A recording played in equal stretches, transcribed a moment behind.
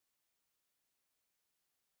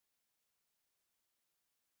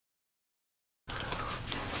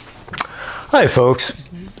Hi folks,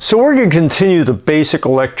 so we're going to continue the basic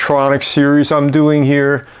electronics series I'm doing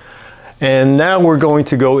here, and now we're going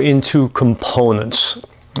to go into components.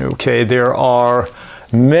 Okay, there are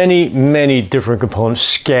many different components,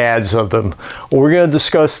 scads of them. We're going to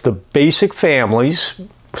discuss the basic families,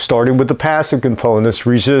 starting with the passive components,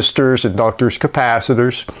 resistors, inductors,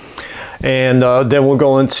 capacitors. And then we'll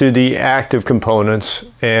go into the active components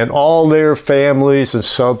and all their families and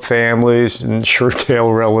subfamilies and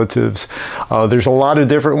short-tail relatives. There's a lot of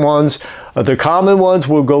different ones. The common ones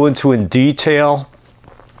we'll go into in detail.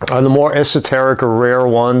 The more esoteric or rare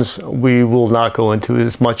ones we will not go into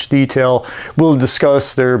as much detail. We'll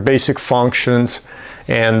discuss their basic functions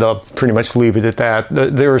and pretty much leave it at that.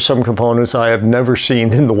 There are some components I have never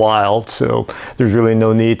seen in the wild, so there's really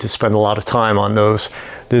no need to spend a lot of time on those.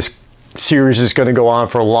 This series is going to go on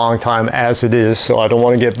for a long time as it is, so I don't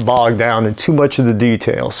want to get bogged down in too much of the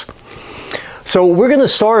details. So we're going to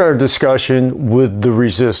start our discussion with the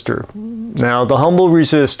resistor. Now, the humble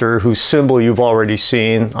resistor, whose symbol you've already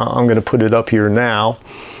seen, I'm going to put it up here now,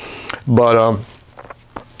 but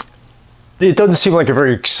it doesn't seem like a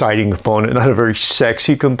very exciting component, not a very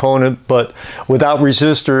sexy component, but without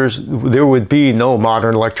resistors, there would be no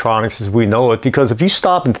modern electronics as we know it, because if you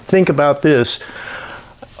stop and think about this,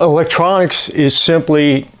 electronics is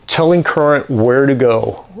simply telling current where to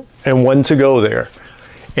go and when to go there.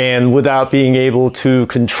 And without being able to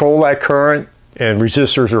control that current, and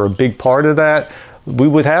resistors are a big part of that, we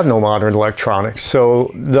would have no modern electronics. So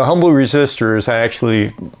the humble resistor is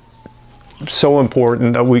actually so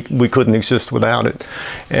important that we couldn't exist without it.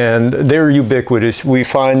 And they're ubiquitous. We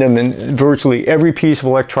find them in virtually every piece of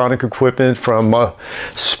electronic equipment, from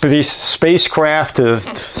spacecraft to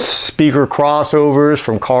speaker crossovers,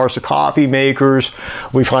 from cars to coffee makers.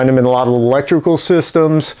 We find them in a lot of electrical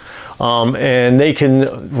systems. And they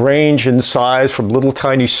can range in size from little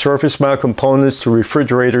tiny surface mount components to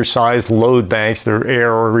refrigerator sized load banks that are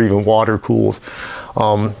air or even water cooled.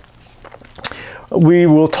 We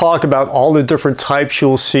will talk about all the different types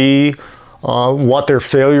you'll see, what their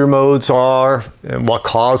failure modes are, and what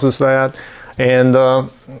causes that. And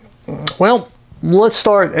well, let's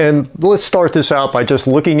start this out by just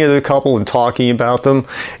looking at a couple and talking about them,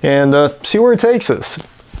 and see where it takes us.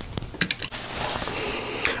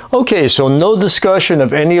 Okay, so no discussion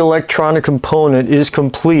of any electronic component is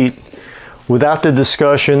complete without the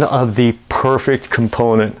discussion of the perfect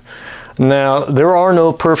component. Now, there are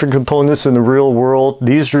no perfect components in the real world.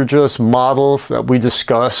 These are just models that we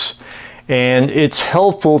discuss, and it's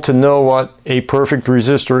helpful to know what a perfect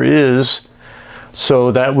resistor is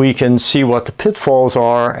so that we can see what the pitfalls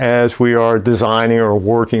are as we are designing or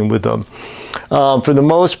working with them. For the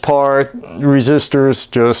most part,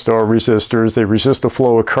 resistors just are resistors. They resist the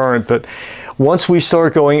flow of current, but once we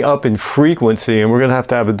start going up in frequency, and we're going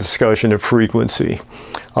to have a discussion of frequency,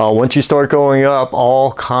 once you start going up,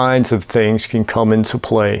 all kinds of things can come into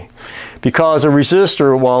play. Because a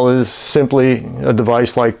resistor, while is simply a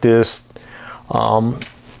device like this,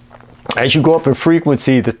 as you go up in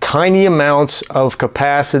frequency, the tiny amounts of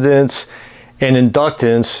capacitance and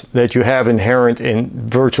inductance that you have inherent in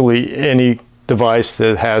virtually any device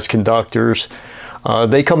that has conductors,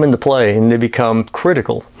 they come into play and they become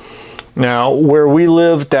critical. Now, where we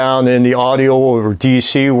live down in the audio or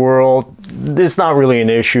DC world, it's not really an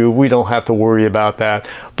issue. We don't have to worry about that.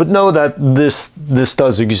 But know that this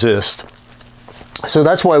does exist. So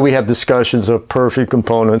that's why we have discussions of perfect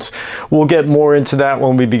components. We'll get more into that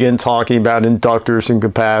when we begin talking about inductors and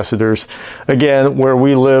capacitors. Again, where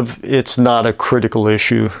we live, it's not a critical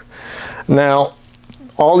issue. Now,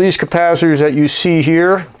 all these capacitors that you see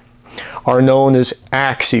here are known as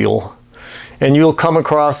axial. And you'll come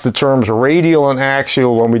across the terms radial and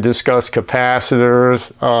axial when we discuss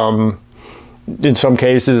capacitors. In some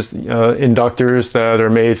cases, inductors that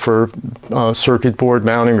are made for circuit board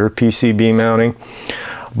mounting or PCB mounting.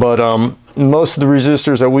 But most of the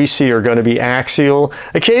resistors that we see are going to be axial.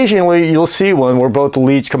 Occasionally, you'll see one where both the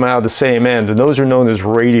leads come out of the same end, and those are known as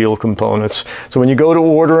radial components. So when you go to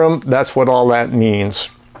order them, that's what all that means.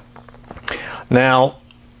 Now,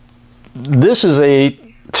 this is a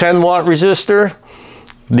 10-watt resistor.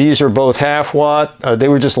 These are both half-watt. They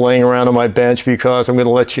were just laying around on my bench because I'm going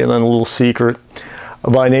to let you in on a little secret.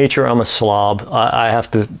 By nature, I'm a slob. I have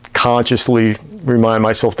to consciously remind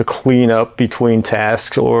myself to clean up between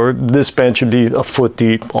tasks, or this bench would be a foot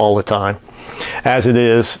deep all the time. As it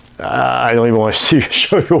is, I don't even want to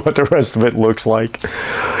show you what the rest of it looks like.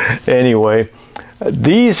 Anyway,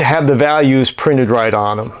 these have the values printed right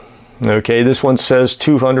on them. Okay, this one says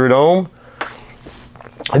 200 ohm.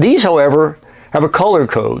 These, however, have a color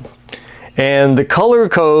code, and the color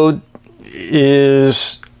code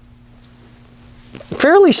is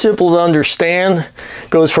fairly simple to understand.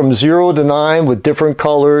 Goes from 0 to 9 with different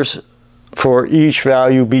colors for each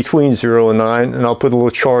value between 0 and 9, and I'll put a little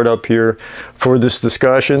chart up here for this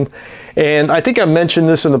discussion. And I think I mentioned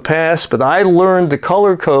this in the past, but I learned the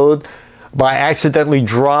color code by accidentally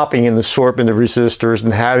dropping an assortment of resistors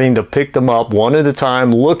and having to pick them up one at a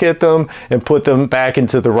time, look at them, and put them back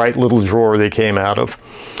into the right little drawer they came out of.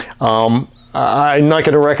 I'm not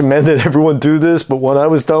going to recommend that everyone do this, but when I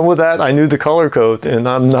was done with that, I knew the color code, and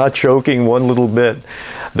I'm not joking one little bit.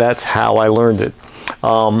 That's how I learned it.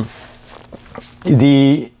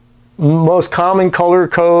 The most common color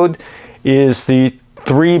code is the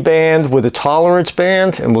 3-band with a tolerance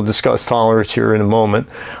band, and we'll discuss tolerance here in a moment.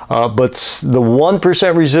 But the 1%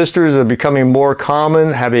 resistors are becoming more common,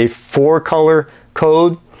 have a 4-color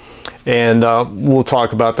code, and we'll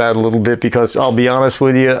talk about that a little bit, because I'll be honest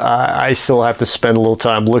with you, I still have to spend a little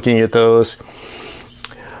time looking at those.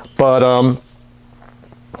 But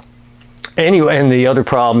anyway, and the other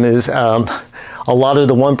problem is a lot of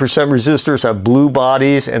the 1% resistors have blue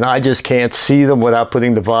bodies, and I just can't see them without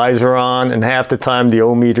putting the visor on, and half the time the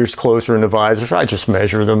ohm meter's closer in the visor. I just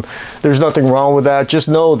measure them. There's nothing wrong with that. Just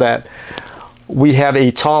know that we have a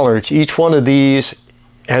tolerance. Each one of these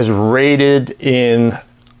has rated in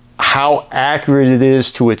how accurate it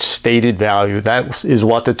is to its stated value. That is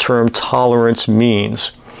what the term tolerance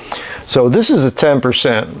means. So this is a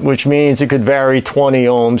 10%, which means it could vary 20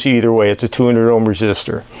 ohms either way. It's a 200 ohm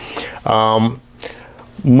resistor.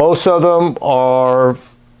 Most of them are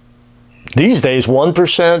these days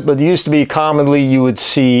 1%, but it used to be commonly you would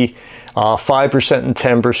see 5% and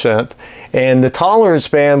 10%. And the tolerance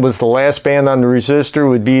band was the last band on the resistor,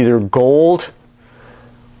 would be either gold,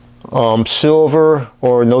 silver,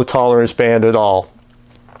 or no tolerance band at all,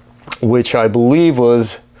 which I believe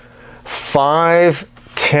was 5,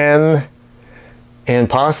 10, and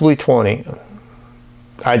possibly 20.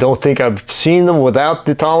 I don't think I've seen them without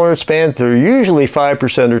the tolerance band. They're usually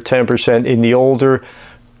 5% or 10% in the older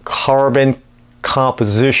carbon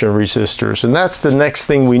composition resistors. And that's the next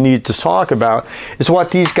thing we need to talk about, is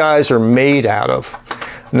what these guys are made out of.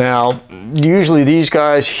 Now, usually these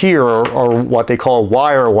guys here are what they call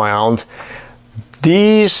wire wound.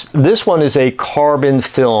 This one is a carbon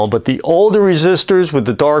film, but the older resistors with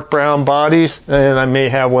the dark brown bodies, and I may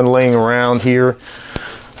have one laying around here.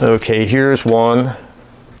 Okay, here's one.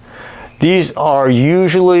 These are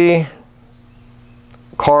usually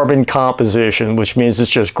carbon composition, which means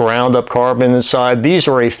it's just ground up carbon inside. These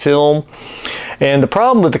are a film. And the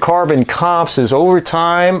problem with the carbon comps is over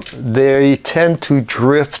time, they tend to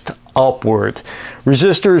drift upward.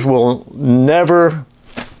 Resistors will never,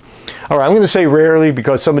 all right, I'm going to say rarely,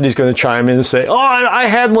 because somebody's going to chime in and say, oh, I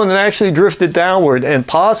had one that actually drifted downward. And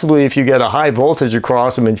possibly if you get a high voltage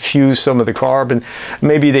across them and fuse some of the carbon,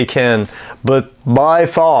 maybe they can. But by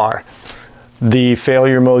far, the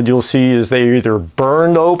failure mode you'll see is they either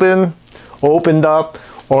burned open, opened up,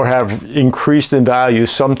 or have increased in value,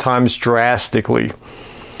 sometimes drastically.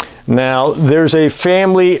 Now, there's a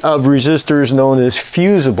family of resistors known as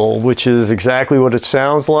fusible, which is exactly what it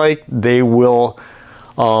sounds like. They will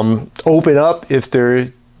open up if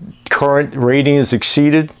their current rating is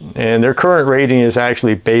exceeded, and their current rating is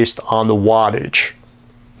actually based on the wattage.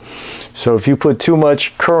 So if you put too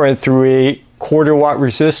much current through a 1/4 watt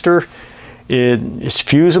resistor, it is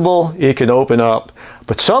fusible, it can open up.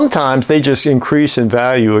 But sometimes they just increase in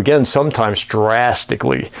value, again, sometimes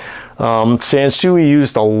drastically. Sansui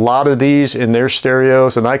used a lot of these in their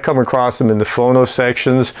stereos, and I come across them in the phono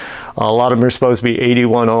sections. A lot of them are supposed to be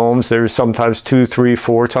 81 ohms. There's sometimes 2, 3,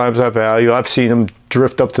 4 times that value. I've seen them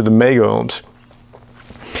drift up to the mega ohms.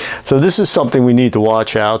 So this is something we need to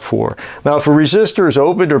watch out for. Now, if a resistor is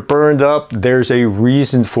opened or burned up, there's a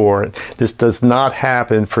reason for it. This does not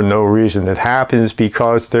happen for no reason. It happens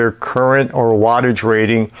because their current or wattage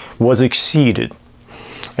rating was exceeded.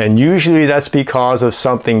 And usually that's because of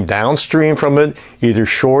something downstream from it, either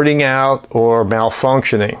shorting out or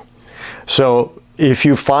malfunctioning. So if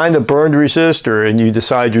you find a burned resistor and you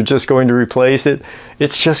decide you're just going to replace it,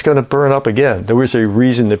 it's just going to burn up again. There was a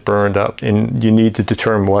reason it burned up, and you need to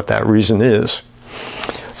determine what that reason is.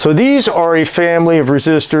 So these are a family of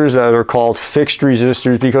resistors that are called fixed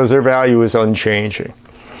resistors because their value is unchanging.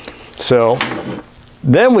 So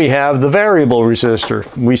then we have the variable resistor.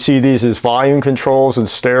 We see these as volume controls and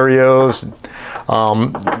stereos.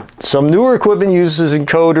 Some newer equipment uses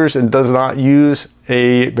encoders and does not use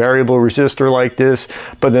a variable resistor like this,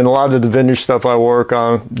 but then a lot of the vintage stuff I work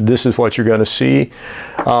on, this is what you're going to see.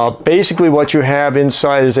 Basically what you have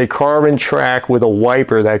inside is a carbon track with a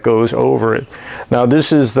wiper that goes over it. Now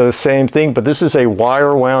this is the same thing, but this is a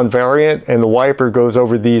wire wound variant, and the wiper goes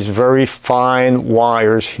over these very fine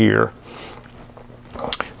wires here.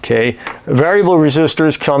 Okay, variable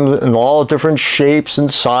resistors come in all different shapes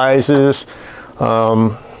and sizes.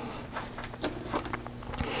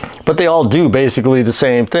 But they all do basically the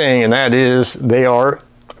same thing, and that is they are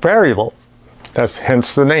variable. That's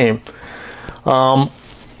hence the name. I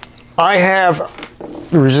have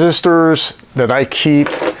resistors that I keep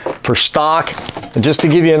for stock, and just to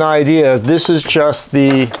give you an idea, this is just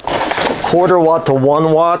the 1/4 watt to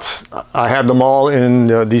 1 watts. I have them all in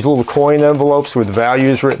these little coin envelopes with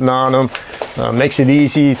values written on them. Makes it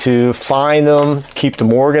easy to find them, keep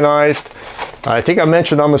them organized. I think I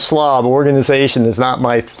mentioned I'm a slob. Organization is not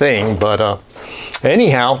my thing, but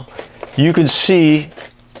anyhow, you can see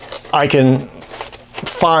I can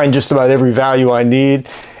find just about every value I need.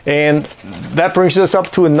 And that brings us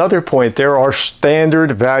up to another point. There are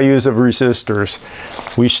standard values of resistors.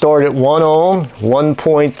 We start at 1 ohm,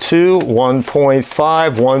 1.2,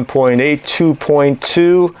 1.5, 1.8,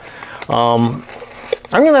 2.2.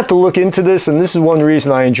 I'm going to have to look into this, and this is one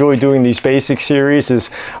reason I enjoy doing these basic series, is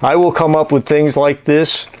I will come up with things like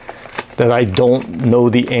this that I don't know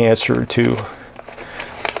the answer to.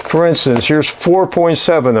 For instance, here's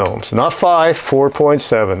 4.7 ohms, not 5,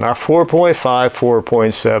 4.7, not 4.5,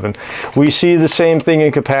 4.7. We see the same thing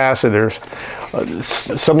in capacitors.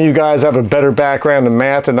 Some of you guys have a better background in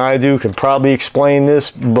math than I do, can probably explain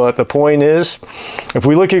this, but the point is, if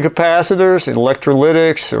we look at capacitors,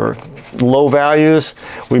 electrolytics, or low values,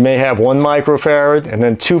 we may have 1 microfarad, and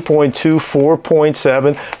then 2.2,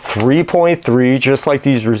 4.7, 3.3, just like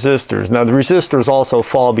these resistors. Now the resistors also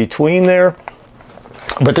fall between there,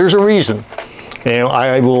 but there's a reason, and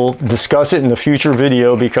I will discuss it in a future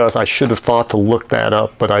video because I should have thought to look that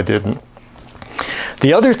up, but I didn't.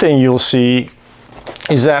 The other thing you'll see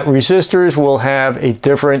is that resistors will have a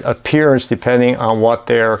different appearance depending on what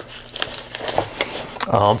their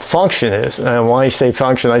function is. And when I say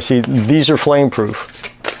function, I see these are flame proof.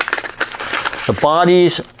 The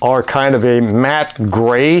bodies are kind of a matte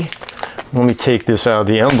gray. Let me take this out of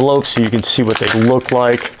the envelope so you can see what they look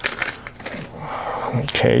like.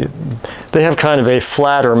 Okay, they have kind of a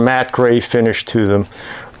flat or matte gray finish to them.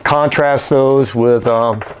 Contrast those with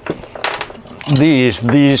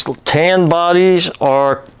these tan bodies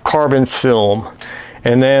are carbon film,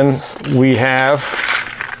 and then we have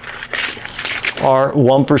our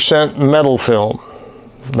 1% metal film.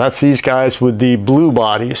 That's these guys with the blue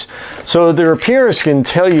bodies. So their appearance can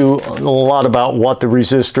tell you a lot about what the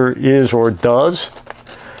resistor is or does.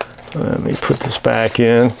 Let me put this back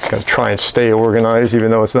in. Gotta try and stay organized even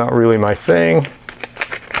though it's not really my thing.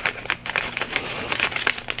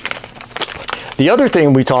 The other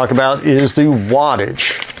thing we talk about is the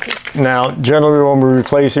wattage. Now, generally when we're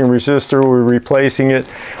replacing a resistor, we're replacing it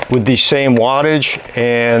with the same wattage,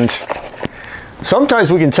 and sometimes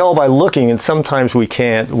we can tell by looking and sometimes we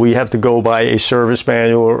can't. We have to go by a service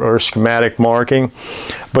manual or schematic marking,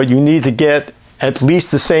 but you need to get at least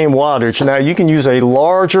the same wattage. Now you can use a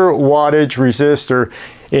larger wattage resistor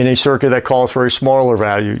in a circuit that calls for a smaller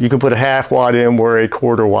value. You can put a 1/2 watt in where a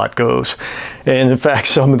 1/4 watt goes. And in fact,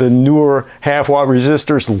 some of the newer 1/2 watt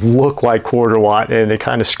resistors look like 1/4 watt, and it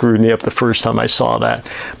kind of screwed me up the first time I saw that.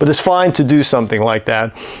 But it's fine to do something like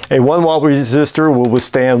that. A 1 watt resistor will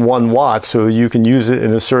withstand 1 watt, so you can use it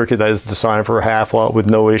in a circuit that is designed for a 1/2 watt with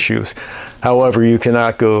no issues. However, you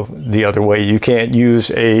cannot go the other way. You can't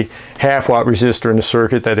use a 1/2 watt resistor in a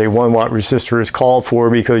circuit that a 1 watt resistor is called for,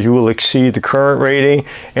 because you will exceed the current rating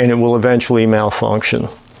and it will eventually malfunction.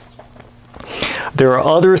 There are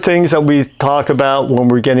other things that we talk about when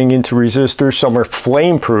we're getting into resistors. Some are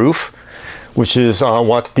flame proof, which is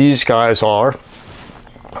what these guys are.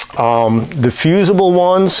 The fusible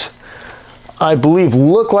ones, I believe,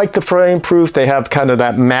 look like the flame proof. They have kind of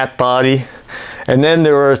that matte body. And then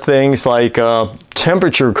there are things like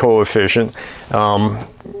temperature coefficient,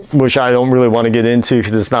 which I don't really want to get into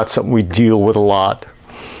because it's not something we deal with a lot.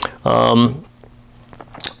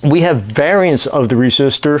 We have variants of the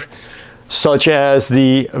resistor, such as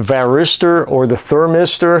the varistor or the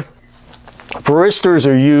thermistor. Varistors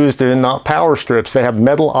are used in power strips. They have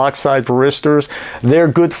metal oxide varistors. They're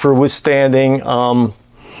good for withstanding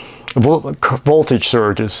voltage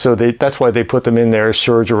surges, so that's why they put them in there as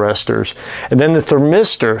surge arresters. And then the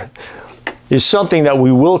thermistor is something that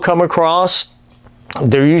we will come across.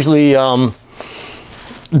 They're usually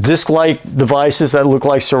disc-like devices that look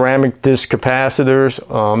like ceramic disc capacitors.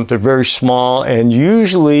 They're very small, and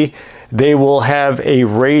usually they will have a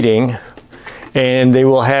rating and they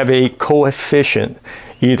will have a coefficient,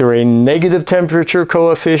 either a negative temperature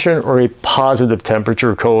coefficient or a positive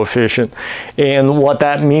temperature coefficient. And what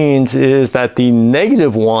that means is that the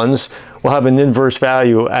negative ones will have an inverse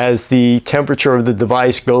value. As the temperature of the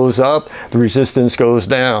device goes up, the resistance goes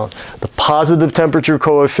down. The positive temperature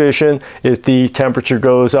coefficient, if the temperature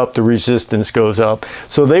goes up, the resistance goes up.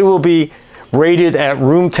 So they will be rated at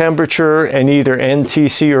room temperature and either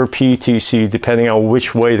NTC or PTC, depending on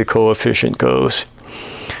which way the coefficient goes.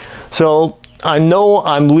 So I know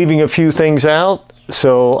I'm leaving a few things out,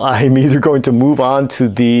 so I'm either going to move on to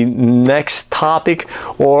the next topic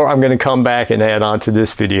or I'm going to come back and add on to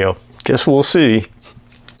this video. Guess we'll see.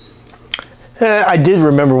 I did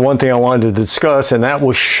remember one thing I wanted to discuss, and that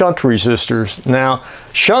was shunt resistors. Now,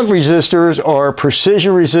 shunt resistors are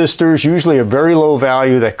precision resistors, usually a very low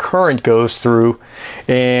value that current goes through,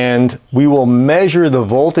 and we will measure the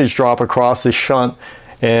voltage drop across the shunt,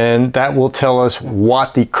 and that will tell us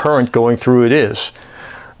what the current going through it is.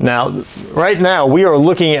 Now, right now, we are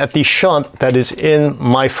looking at the shunt that is in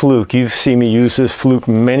my fluke. You've seen me use this fluke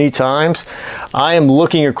many times. I am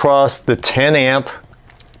looking across the 10 amp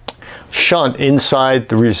shunt inside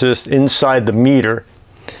the meter,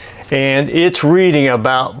 and it's reading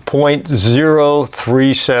about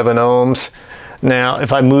 0.037 ohms. Now,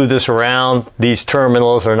 if I move this around, these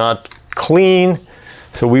terminals are not clean,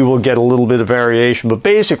 so we will get a little bit of variation. But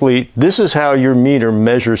basically, this is how your meter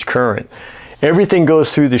measures current. Everything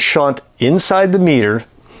goes through the shunt inside the meter,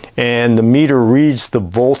 and the meter reads the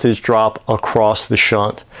voltage drop across the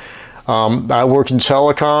shunt. I work in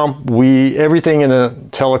telecom. Everything in a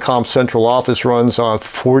telecom central office runs on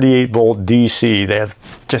 48 volt DC. They have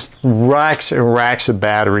just racks and racks of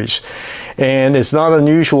batteries. And it's not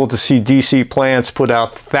unusual to see DC plants put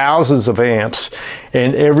out thousands of amps,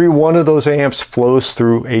 and every one of those amps flows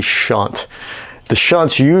through a shunt. The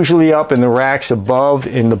shunt's usually up in the racks above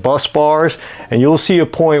in the bus bars, and you'll see a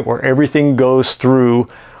point where everything goes through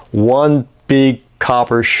one big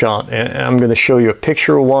copper shunt. And I'm going to show you a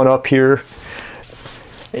picture of one up here.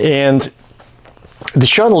 And the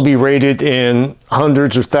shunt will be rated in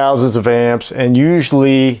hundreds or thousands of amps, and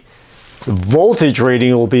usually the voltage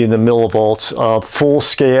rating will be in the millivolts. Full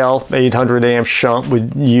scale 800 amp shunt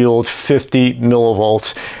would yield 50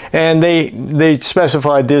 millivolts. And they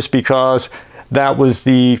specified this because that was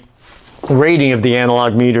the rating of the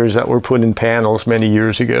analog meters that were put in panels many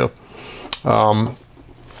years ago.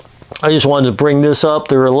 I just wanted to bring this up.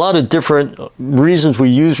 There are a lot of different reasons we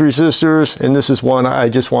use resistors, and this is one I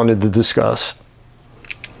just wanted to discuss.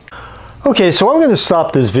 Okay, so I'm going to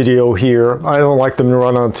stop this video here. I don't like them to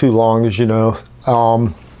run on too long, as you know.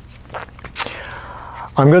 I'm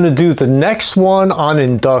going to do the next one on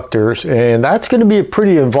inductors, and that's going to be a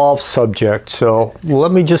pretty involved subject. So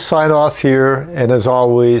let me just sign off here. And as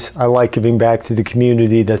always, I like giving back to the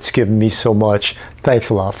community that's given me so much. Thanks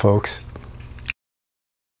a lot, folks.